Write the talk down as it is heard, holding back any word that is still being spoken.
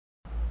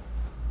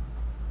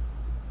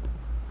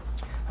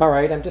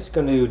Alright, I'm just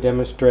going to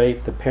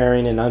demonstrate the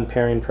pairing and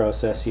unpairing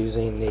process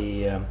using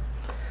the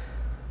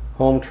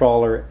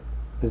HomeTroller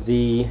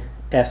Zee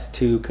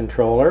S2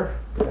 controller.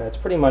 It's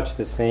pretty much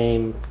the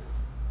same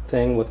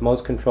thing with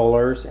most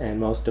controllers and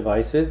most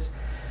devices.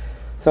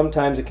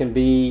 Sometimes it can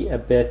be a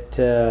bit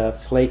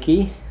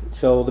flaky,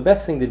 so the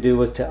best thing to do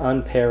was to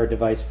unpair a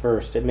device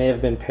first. It may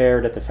have been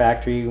paired at the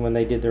factory when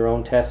they did their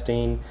own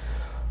testing,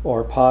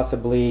 or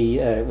possibly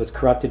it was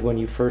corrupted when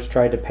you first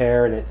tried to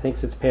pair and it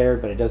thinks it's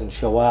paired but it doesn't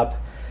show up.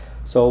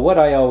 So what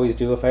I always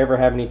do, if I ever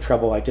have any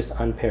trouble, I just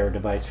unpair a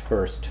device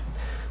first.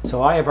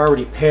 So I have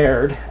already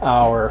paired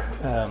our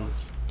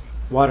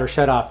water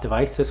shutoff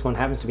device. This one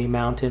happens to be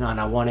mounted on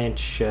a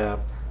 1-inch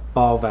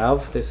ball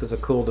valve. This is a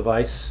cool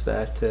device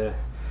that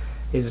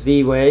is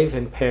Z-Wave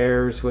and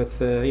pairs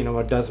with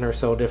a dozen or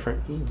so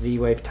different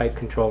Z-Wave type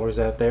controllers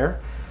out there.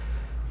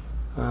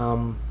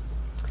 And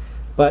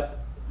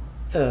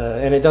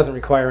it doesn't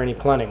require any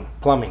plumbing.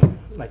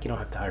 Like, you don't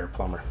have to hire a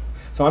plumber.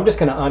 So I'm just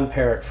going to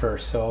unpair it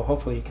first. So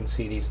hopefully you can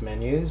see these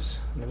menus.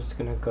 I'm just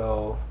going to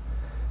go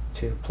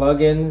to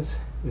Plugins,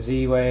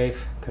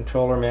 Z-Wave,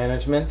 Controller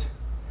Management,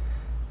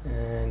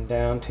 and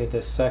down to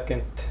the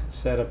second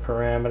set of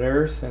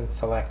parameters and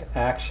select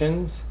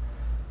Actions,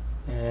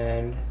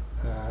 and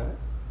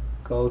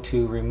go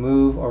to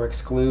Remove or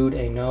Exclude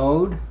a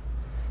Node.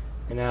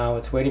 And now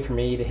it's waiting for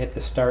me to hit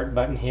the Start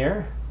button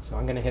here. So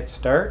I'm going to hit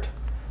Start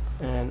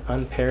and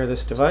unpair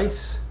this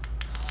device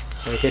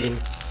by hitting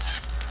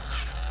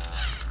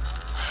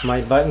my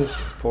button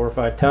 4 or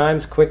 5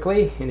 times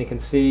quickly, and you can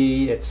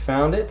see it's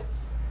found it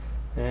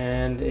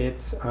and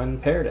it's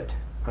unpaired it.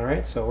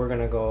 Alright, so we're going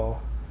to go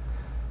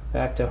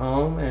back to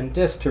home, and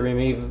just to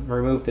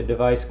remove the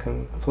device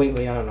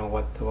completely, I don't know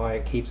why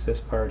it keeps this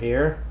part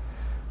here,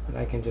 but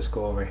I can just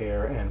go over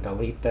here and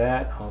delete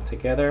that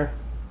altogether.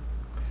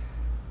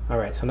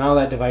 Alright, so now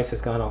that device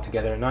is gone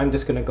altogether, and I'm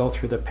just going to go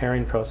through the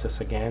pairing process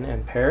again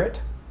and pair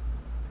it.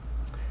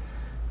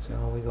 So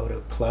we go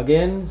to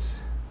Plugins,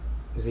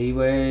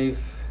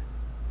 Z-Wave,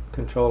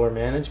 Controller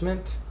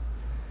Management,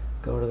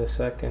 go to the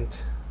second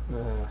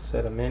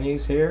set of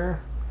menus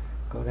here,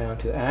 go down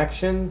to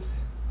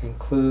Actions,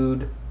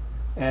 Add/include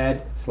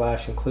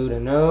a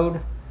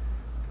node.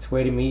 It's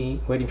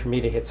waiting for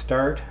me to hit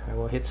Start. I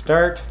will hit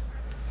Start,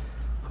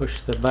 push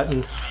the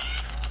button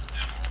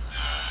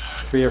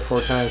 3 or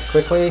 4 times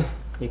quickly.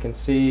 You can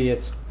see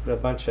it's a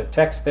bunch of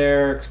text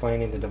there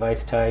explaining the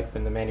device type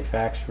and the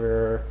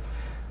manufacturer,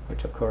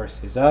 which of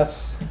course is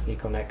us,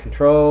 EcoNet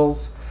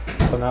Controls.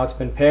 So now it's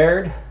been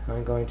paired.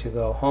 I'm going to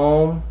go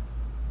Home,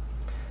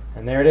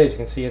 and there it is. You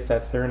can see it's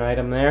that third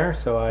item there,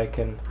 so I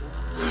can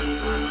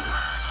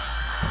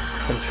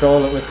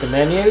control it with the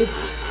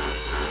menus,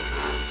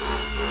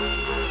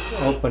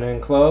 open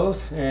and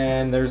close.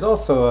 And there's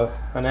also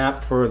an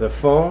app for the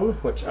phone,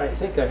 which I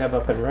think I have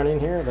up and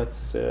running here.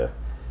 Let's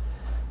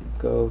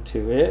go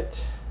to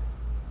it.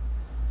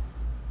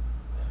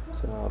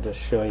 So I'll just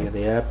show you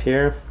the app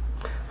here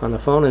on the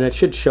phone, and it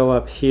should show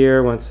up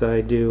here once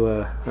I do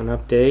an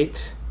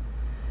update.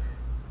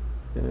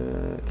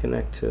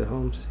 Connect to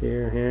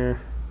Homeseer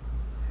here.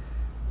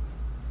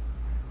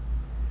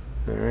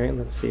 Alright,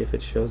 let's see if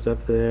it shows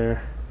up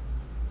there.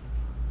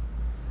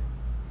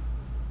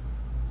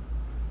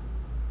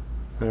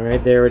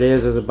 Alright, there it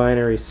is as a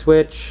binary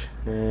switch,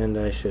 and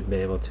I should be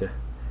able to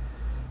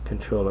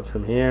control it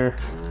from here.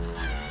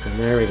 And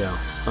there we go,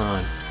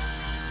 on.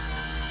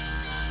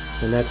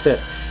 And that's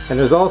it. And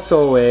there's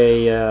also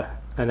a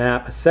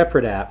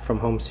separate app from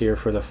Homeseer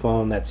for the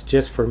phone that's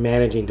just for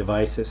managing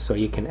devices, so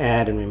you can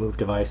add and remove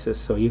devices,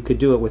 so you could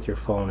do it with your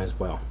phone as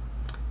well.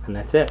 And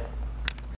that's it.